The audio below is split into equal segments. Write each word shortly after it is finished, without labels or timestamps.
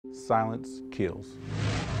Silence kills.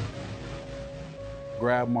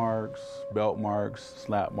 Grab marks, belt marks,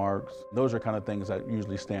 slap marks, those are kind of things that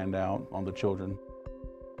usually stand out on the children.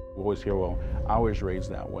 We always hear, well, I was raised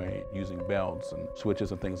that way, using belts and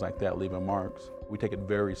switches and things like that, leaving marks. We take it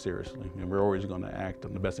very seriously, and we're always going to act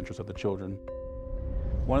in the best interest of the children.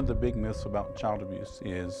 One of the big myths about child abuse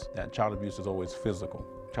is that child abuse is always physical.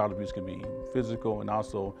 Child abuse can be physical and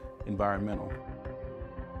also environmental.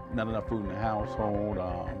 Not enough food in the household,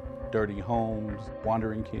 dirty homes,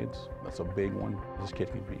 wandering kids, that's a big one. This kid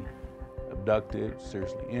can be abducted,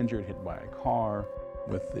 seriously injured, hit by a car.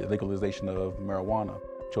 With the legalization of marijuana,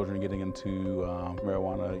 children are getting into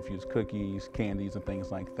marijuana-infused cookies, candies, and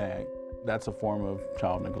things like that. That's a form of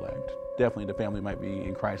child neglect. Definitely the family might be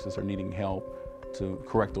in crisis or needing help to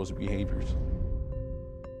correct those behaviors.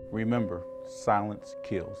 Remember, silence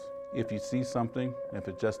kills. If you see something, if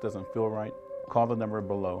it just doesn't feel right, call the number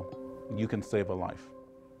below. You can save a life.